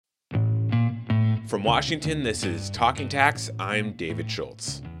From Washington, this is Talking Tax. I'm David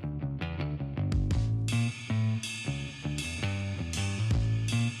Schultz.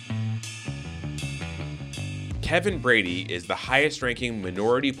 Kevin Brady is the highest-ranking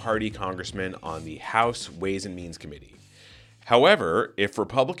minority party congressman on the House Ways and Means Committee. However, if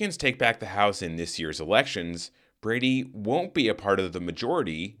Republicans take back the House in this year's elections, Brady won't be a part of the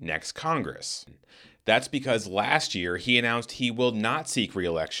majority next Congress. That's because last year he announced he will not seek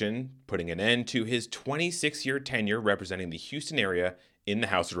re-election, putting an end to his 26-year tenure representing the Houston area in the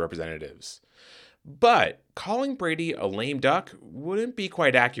House of Representatives. But calling Brady a lame duck wouldn't be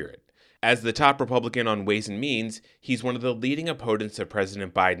quite accurate. As the top Republican on Ways and Means, he's one of the leading opponents of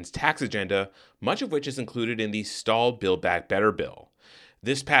President Biden's tax agenda, much of which is included in the stalled Build Back Better bill.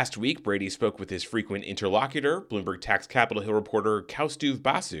 This past week, Brady spoke with his frequent interlocutor, Bloomberg Tax Capitol Hill reporter Kaustuv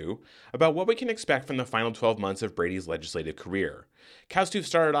Basu, about what we can expect from the final 12 months of Brady's legislative career. Kaustuv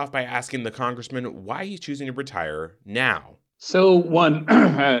started off by asking the congressman why he's choosing to retire now. So one,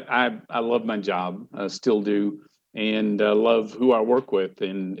 I love my job, still do, and love who I work with.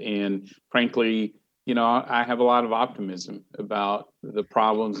 And frankly, I have a lot of optimism about the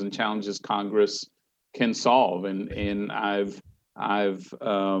problems and challenges Congress can solve. And I've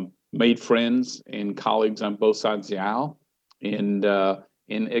made friends and colleagues on both sides of the aisle, and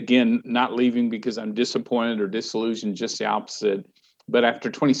again, not leaving because I'm disappointed or disillusioned, just the opposite. But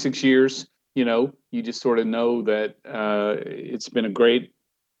after 26 years, you just sort of know that it's been a great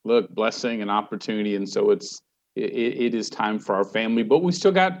blessing and opportunity, and so it is time for our family. But we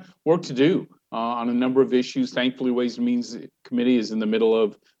still got work to do on a number of issues. Thankfully, Ways and Means Committee is in the middle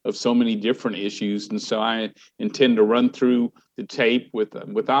of so many different issues, and so I intend to run through the tape with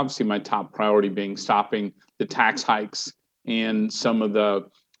obviously my top priority being stopping the tax hikes and some of the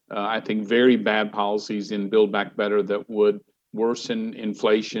I think very bad policies in Build Back Better that would worsen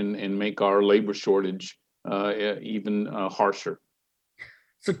inflation and make our labor shortage even harsher.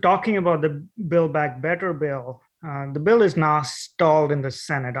 So talking about the Build Back Better bill, the bill is now stalled in the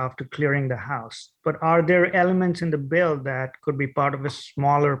Senate after clearing the House. But are there elements in the bill that could be part of a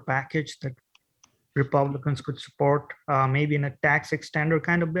smaller package that Republicans could support, maybe in a tax extender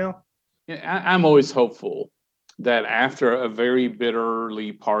kind of bill? Yeah, I'm always hopeful that after a very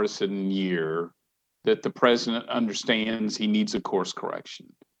bitterly partisan year, that the president understands he needs a course correction,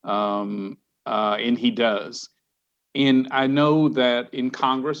 and he does. And I know that in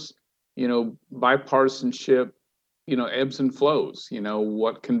Congress, bipartisanship, ebbs and flows.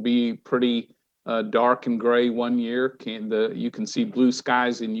 What can be pretty dark and gray one year, you can see blue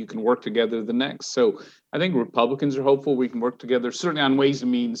skies and you can work together the next. So I think Republicans are hopeful we can work together, certainly on Ways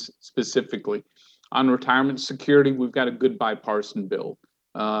and Means specifically. On retirement security, we've got a good bipartisan bill.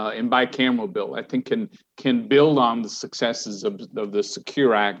 And bicameral bill, I think can build on the successes of the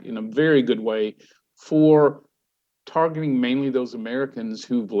Secure Act in a very good way for targeting mainly those Americans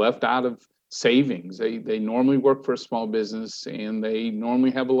who've left out of savings. They normally work for a small business and they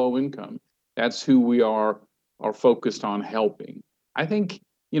normally have a low income. That's who we are focused on helping. I think,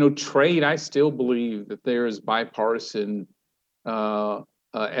 trade, I still believe that there is bipartisan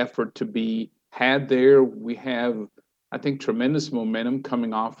effort to be had there. We have, I think, tremendous momentum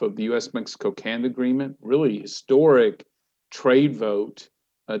coming off of the U.S.-Mexico-Canada agreement, really historic trade vote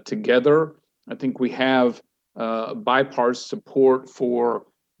together. I think we have bipartisan support for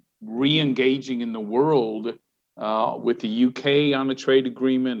re-engaging in the world with the UK on a trade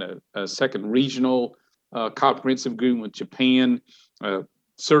agreement, a second regional comprehensive agreement with Japan,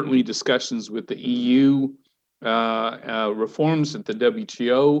 certainly discussions with the EU, reforms at the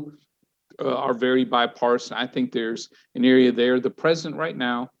WTO are very bipartisan. I think there's an area there. The president right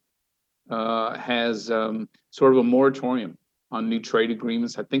now has sort of a moratorium on new trade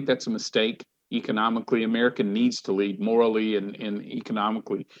agreements. I think that's a mistake. Economically, America needs to lead morally and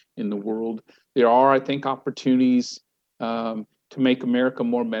economically in the world. There are, I think, opportunities to make America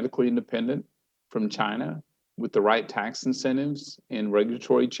more medically independent from China with the right tax incentives and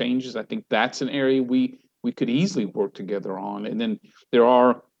regulatory changes. I think that's an area we could easily work together on. And then there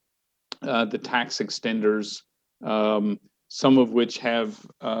are the tax extenders, some of which have,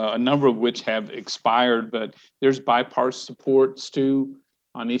 a number of which have expired, but there's bipartisan support, Stu,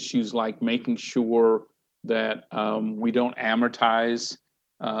 on issues like making sure that we don't amortize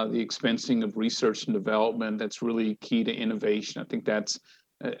the expensing of research and development. That's really key to innovation. I think that's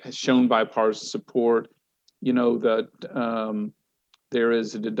has shown bipartisan support. That there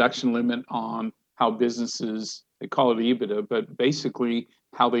is a deduction limit on how businesses, they call it EBITDA, but basically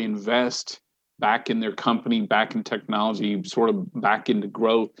how they invest back in their company, back in technology, sort of back into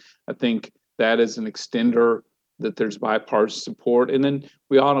growth. I think that is an extender that there's bipartisan support. And then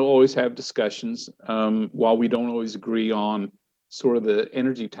we ought to always have discussions. While we don't always agree on sort of the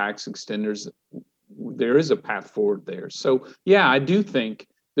energy tax extenders, there is a path forward there. So yeah, I do think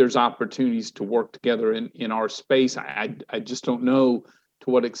there's opportunities to work together in our space. I just don't know to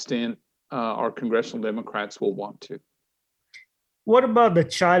what extent our congressional Democrats will want to. What about the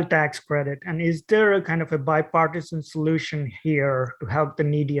child tax credit? And is there a kind of a bipartisan solution here to help the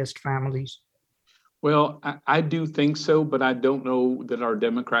neediest families? Well, I do think so, but I don't know that our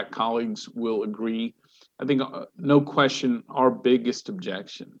Democrat colleagues will agree. I think, no question, our biggest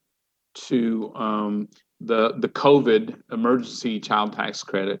objection to the COVID emergency child tax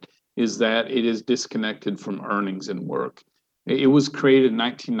credit is that it is disconnected from earnings and work. It was created in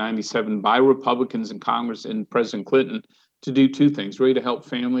 1997 by Republicans in Congress and President Clinton to do two things: really to help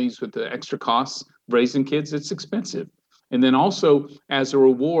families with the extra costs of raising kids. It's expensive. And then also as a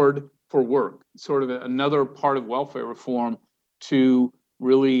reward for work, sort of another part of welfare reform to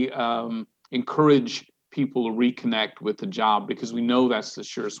really encourage people to reconnect with the job, because we know that's the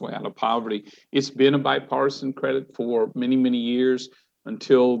surest way out of poverty. It's been a bipartisan credit for many, many years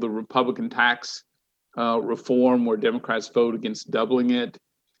until the Republican tax reform, where Democrats vote against doubling it,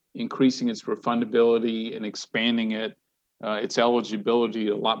 increasing its refundability, and expanding its eligibility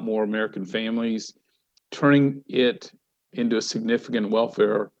to a lot more American families. Turning it into a significant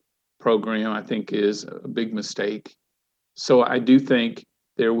welfare program, I think, is a big mistake. So I do think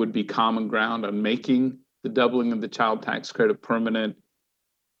there would be common ground on making the doubling of the child tax credit permanent,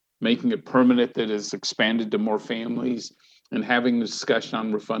 making it permanent that is expanded to more families, and having the discussion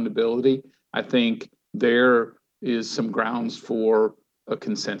on refundability. I think there is some grounds for a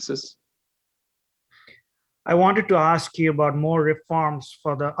consensus. I wanted to ask you about more reforms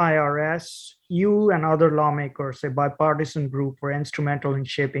for the IRS. You and other lawmakers, a bipartisan group, were instrumental in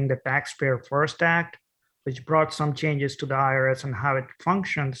shaping the Taxpayer First Act, which brought some changes to the IRS and how it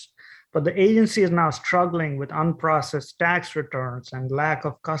functions. But the agency is now struggling with unprocessed tax returns and lack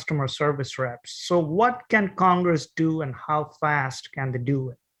of customer service reps. So, what can Congress do and how fast can they do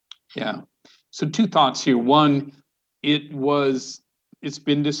it? Yeah. So, two thoughts here. One, it's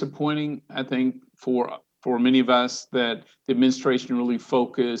been disappointing, I think, for many of us, that the administration really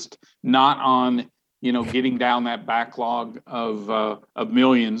focused not on getting down that backlog of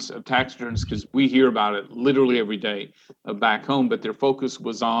millions of tax returns, because we hear about it literally every day back home, but their focus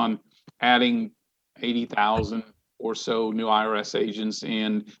was on adding 80,000 or so new IRS agents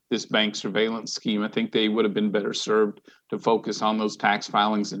and this bank surveillance scheme. I think they would have been better served to focus on those tax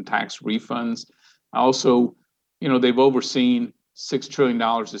filings and tax refunds. Also, they've overseen $6 trillion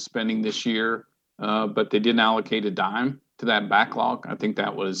of spending this year, but they didn't allocate a dime to that backlog. I think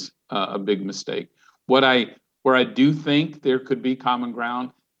that was a big mistake. Where I do think there could be common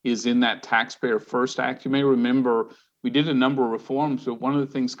ground is in that Taxpayer First Act. You may remember we did a number of reforms, but one of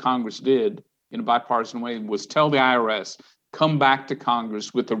the things Congress did in a bipartisan way was tell the IRS, come back to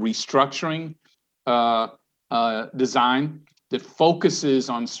Congress with a restructuring design that focuses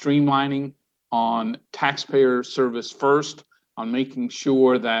on streamlining, on taxpayer service first, on making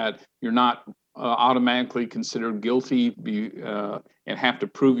sure that you're not automatically considered guilty and have to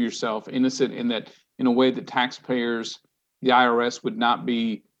prove yourself innocent, in that in a way that taxpayers, the IRS, would not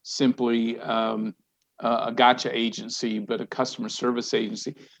be simply a gotcha agency, but a customer service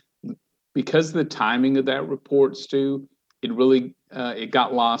agency. Because of the timing of that report, Stu, it really it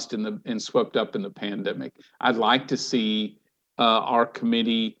got lost and swept up in the pandemic. I'd like to see our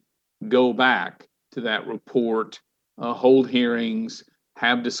committee go back to that report, hold hearings,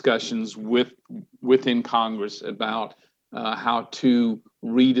 have discussions within Congress about how to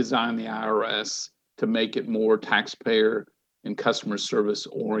redesign the IRS to make it more taxpayer and customer service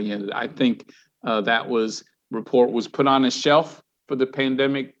oriented. I think that report was put on a shelf for the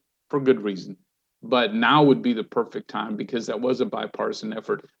pandemic for good reason, but now would be the perfect time, because that was a bipartisan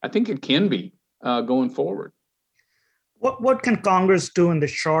effort. I think it can be going forward. What can Congress do in the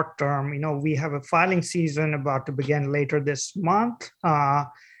short term? We have a filing season about to begin later this month,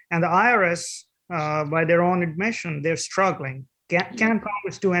 and the IRS, by their own admission, they're struggling. Can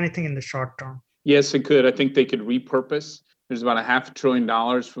Congress do anything in the short term? Yes, it could. I think they could repurpose. There's about $500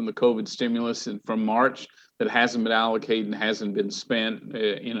 billion from the COVID stimulus and from March that hasn't been allocated and hasn't been spent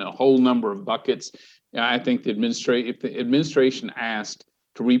in a whole number of buckets. I think if the administration asked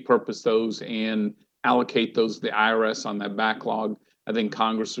to repurpose those and allocate those to the IRS on that backlog, I think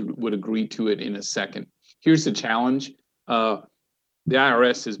Congress would agree to it in a second. Here's the challenge. The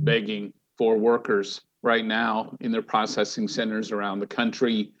IRS is begging for workers right now in their processing centers around the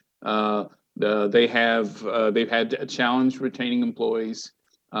country. They've had a challenge retaining employees.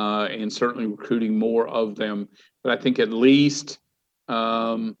 and certainly recruiting more of them. But I think at least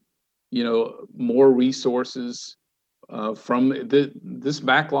more resources from this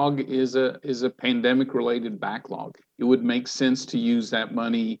backlog is a pandemic related backlog. It would make sense to use that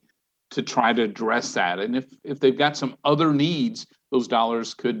money to try to address that. And if they've got some other needs, those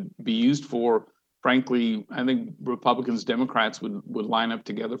dollars could be used for. Frankly, I think Republicans, Democrats would line up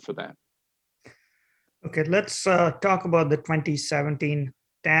together for that. Okay, let's talk about the 2017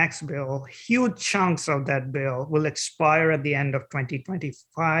 tax bill. Huge chunks of that bill will expire at the end of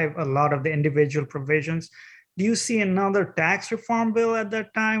 2025, a lot of the individual provisions. Do you see another tax reform bill at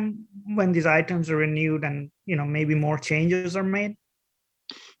that time when these items are renewed and maybe more changes are made?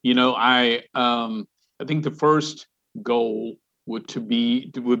 I think the first goal would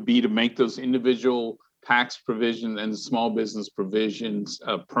be to make those individual tax provisions and small business provisions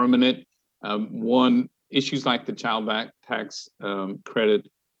permanent. One, issues like the child tax credit,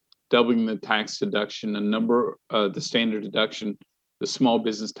 doubling the tax deduction, the standard deduction, the small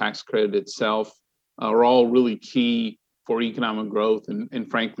business tax credit itself are all really key for economic growth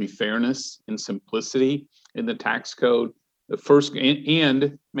and frankly, fairness and simplicity in the tax code. The first,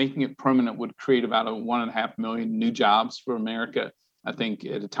 and making it permanent would create about 1.5 million new jobs for America. I think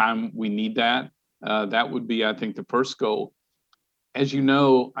at a time we need that. That would be, I think, the first goal. As you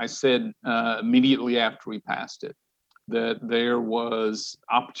know, I said immediately after we passed it that there was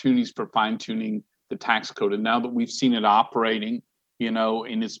opportunities for fine-tuning the tax code. And now that we've seen it operating,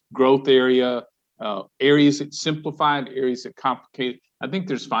 in its growth area, areas that simplified, areas that complicated, I think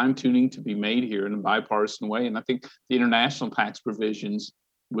there's fine-tuning to be made here in a bipartisan way. And I think the international tax provisions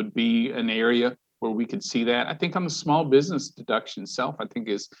would be an area where we could see that. I think on the small business deduction itself, I think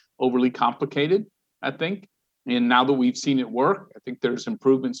is overly complicated, I think. And now that we've seen it work, I think there's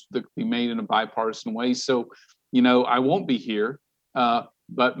improvements that can be made in a bipartisan way. So, I won't be here,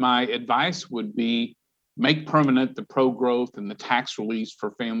 but my advice would be make permanent the pro-growth and the tax relief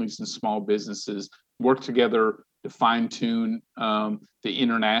for families and small businesses, work together to fine-tune the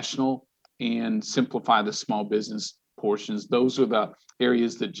international and simplify the small business portions. Those are the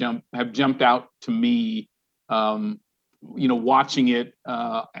areas that have jumped out to me, watching it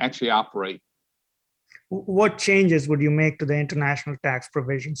actually operate. What changes would you make to the international tax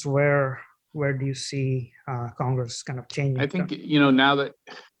provisions? Where do you see Congress kind of changing? I think, now that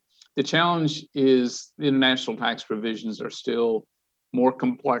the challenge is the international tax provisions are still more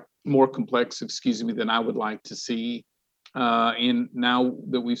complex, than I would like to see. And now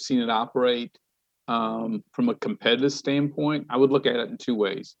that we've seen it operate from a competitive standpoint, I would look at it in two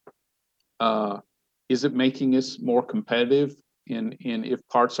ways. Is it making us more competitive? And if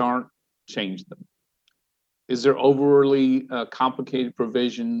parts aren't, change them. Is there overly complicated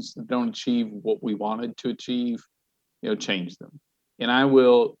provisions that don't achieve what we wanted to achieve? Change them. And I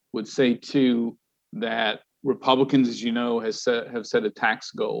would say too that Republicans, as you know, have set a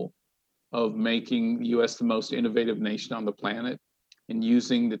tax goal of making the U.S. the most innovative nation on the planet and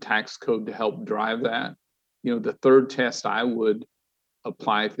using the tax code to help drive that. The third test I would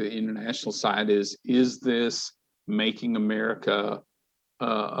apply to the international side is this making America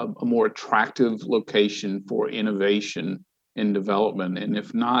a more attractive location for innovation and development? And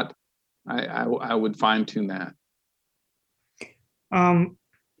if not, I would fine tune that.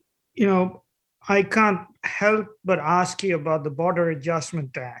 I can't help but ask you about the border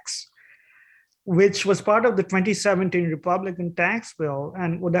adjustment tax, which was part of the 2017 Republican tax bill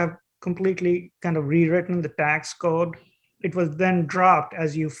and would have completely kind of rewritten the tax code. It was then dropped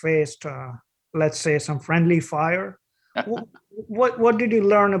as you faced, let's say, some friendly fire. What did you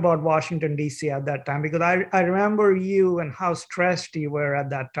learn about Washington, D.C. at that time? Because I remember you and how stressed you were at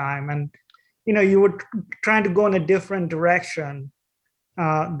that time. And, you were trying to go in a different direction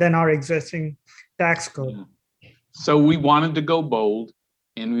than our existing tax code. Yeah. So we wanted to go bold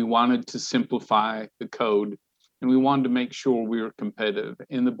and we wanted to simplify the code and we wanted to make sure we were competitive.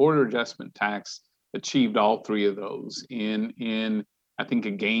 And the border adjustment tax achieved all three of those in I think,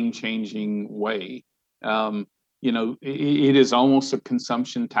 a game-changing way. It is almost a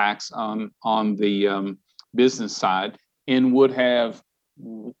consumption tax on the business side and would have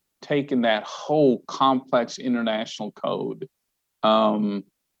taken that whole complex international code and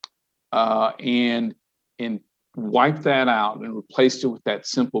wiped that out and replaced it with that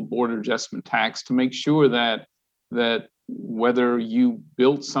simple border adjustment tax to make sure that whether you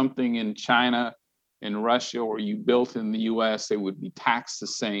built something in China, in Russia, or you built in the US, they would be taxed the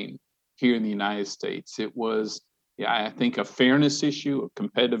same here in the United States. It was, I think, a fairness issue, a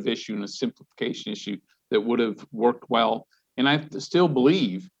competitive issue, and a simplification issue that would have worked well. And I still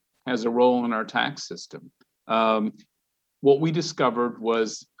believe has a role in our tax system. what we discovered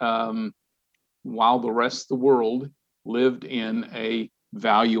was while the rest of the world lived in a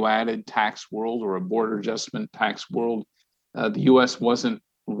value-added tax world or a border adjustment tax world, the U.S. wasn't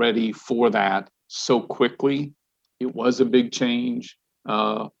ready for that so quickly. It was a big change.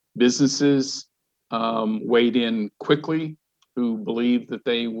 Businesses weighed in quickly, who believed that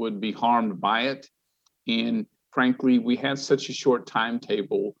they would be harmed by it. And frankly, we had such a short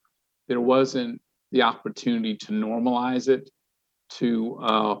timetable, there wasn't the opportunity to normalize it,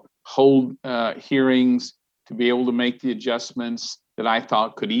 to hold hearings, to be able to make the adjustments that I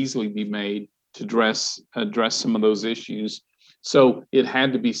thought could easily be made to address some of those issues. So it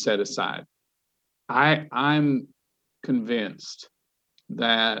had to be set aside. I'm convinced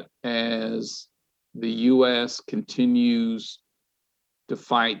that as the U.S. continues to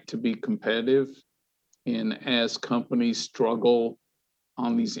fight to be competitive, and as companies struggle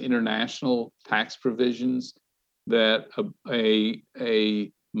on these international tax provisions, that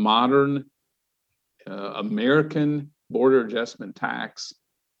a modern American border adjustment tax,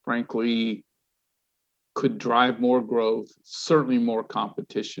 frankly, could drive more growth, certainly more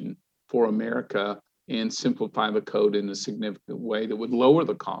competition for America, and simplify the code in a significant way that would lower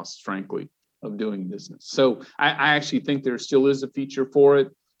the costs, frankly, of doing business. So I actually think there still is a feature for it.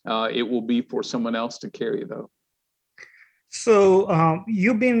 It will be for someone else to carry, though. So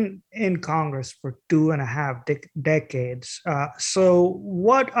you've been in Congress for 2.5 decades. So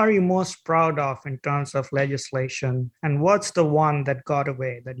what are you most proud of in terms of legislation, and what's the one that got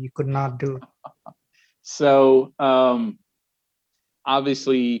away that you could not do? So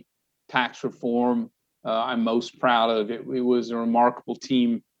obviously, tax reform, I'm most proud of. It was a remarkable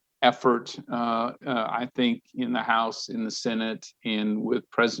team effort, I think, in the House, in the Senate, and with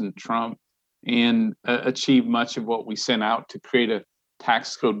President Trump, and achieved much of what we sent out to create a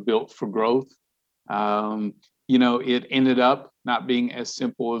tax code built for growth. It ended up not being as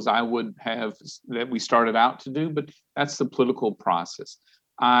simple as I would have that we started out to do, but that's the political process.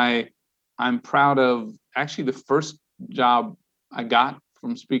 I'm proud of, actually, the first job I got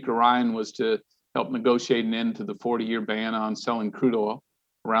from Speaker Ryan was to help negotiate an end to the 40-year ban on selling crude oil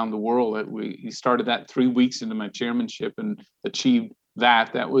around the world. He started that 3 weeks into my chairmanship and achieved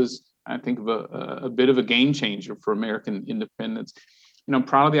that. That was, I think, of a bit of a game changer for American independence. I'm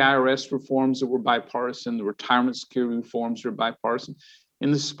proud of the IRS reforms that were bipartisan, the retirement security reforms that are bipartisan,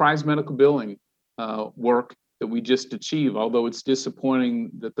 and the surprise medical billing work that we just achieved, although it's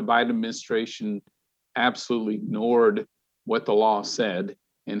disappointing that the Biden administration absolutely ignored what the law said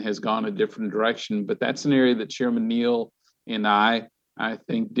and has gone a different direction. But that's an area that Chairman Neal and I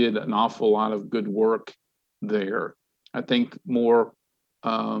think, did an awful lot of good work there. I think more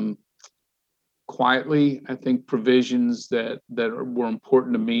quietly, I think provisions that were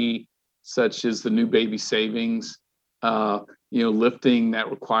important to me, such as the new baby savings, lifting that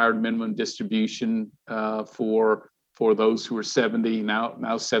required minimum distribution for those who are 70,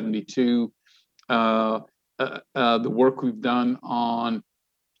 now 72. The work we've done on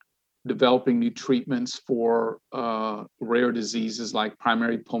developing new treatments for rare diseases like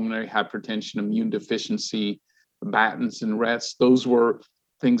primary pulmonary hypertension, immune deficiency, Battens and Rett's. Those were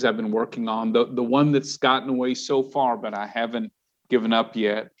things I've been working on. The one that's gotten away so far, but I haven't given up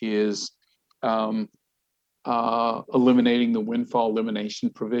yet, is eliminating the windfall elimination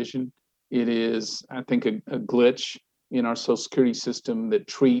provision. It is, I think, a glitch in our Social Security system that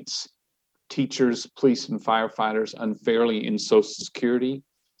treats teachers, police, and firefighters unfairly in Social Security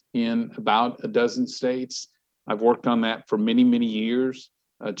in about a dozen states. I've worked on that for many, many years.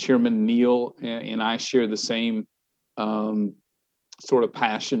 Chairman Neal and I share the same sort of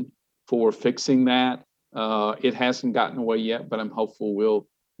passion for fixing that. It hasn't gotten away yet, but I'm hopeful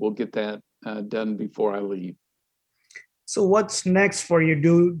we'll get that done before I leave. So what's next for you?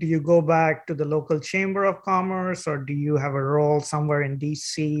 Do you go back to the local chamber of commerce, or do you have a role somewhere in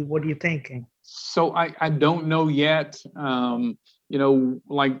DC? What are you thinking? So I don't know yet.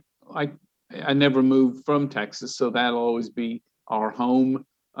 Like I never moved from Texas, so that'll always be our home.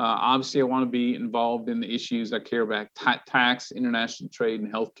 Obviously, I want to be involved in the issues I care about: tax, international trade,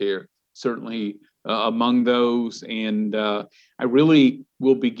 and healthcare. Certainly among those, and I really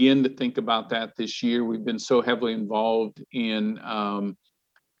will begin to think about that this year. We've been so heavily involved in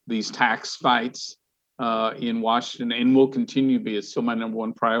these tax fights in Washington, and will continue to be. It's still my number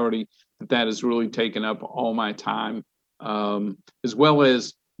one priority. That has really taken up all my time, as well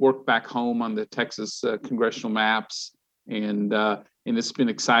as work back home on the Texas congressional maps, and it's been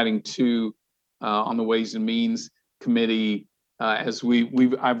exciting too on the Ways and Means Committee. As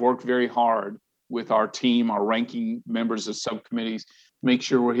I've worked very hard with our team, our ranking members of subcommittees, make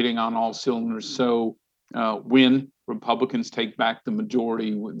sure we're hitting on all cylinders. So when Republicans take back the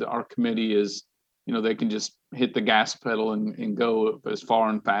majority, our committee is, they can just hit the gas pedal and go as far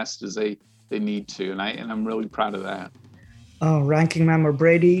and fast as they need to. And I'm really proud of that. Ranking Member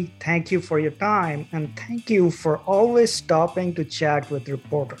Brady, thank you for your time, and thank you for always stopping to chat with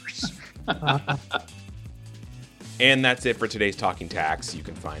reporters. And that's it for today's Talking Tax. You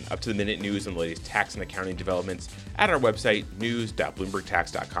can find up-to-the-minute news on the latest tax and accounting developments at our website,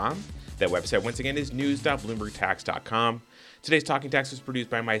 news.bloombergtax.com. That website, once again, is news.bloombergtax.com. Today's Talking Tax was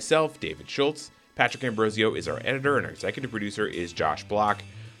produced by myself, David Schultz. Patrick Ambrosio is our editor, and our executive producer is Josh Block.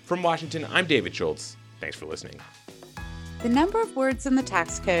 From Washington, I'm David Schultz. Thanks for listening. The number of words in the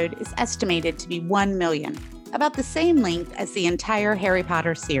tax code is estimated to be 1 million, about the same length as the entire Harry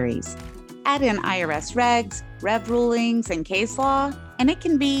Potter series. Add in IRS regs, rev rulings, and case law, and it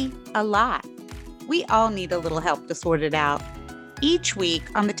can be a lot. We all need a little help to sort it out. Each week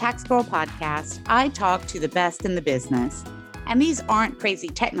on the Tax Girl podcast, I talk to the best in the business. And these aren't crazy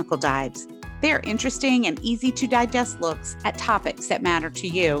technical dives. They're interesting and easy to digest looks at topics that matter to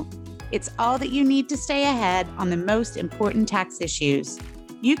you. It's all that you need to stay ahead on the most important tax issues.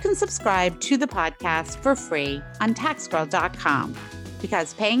 You can subscribe to the podcast for free on taxgirl.com.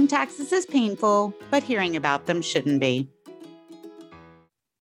 Because paying taxes is painful, but hearing about them shouldn't be.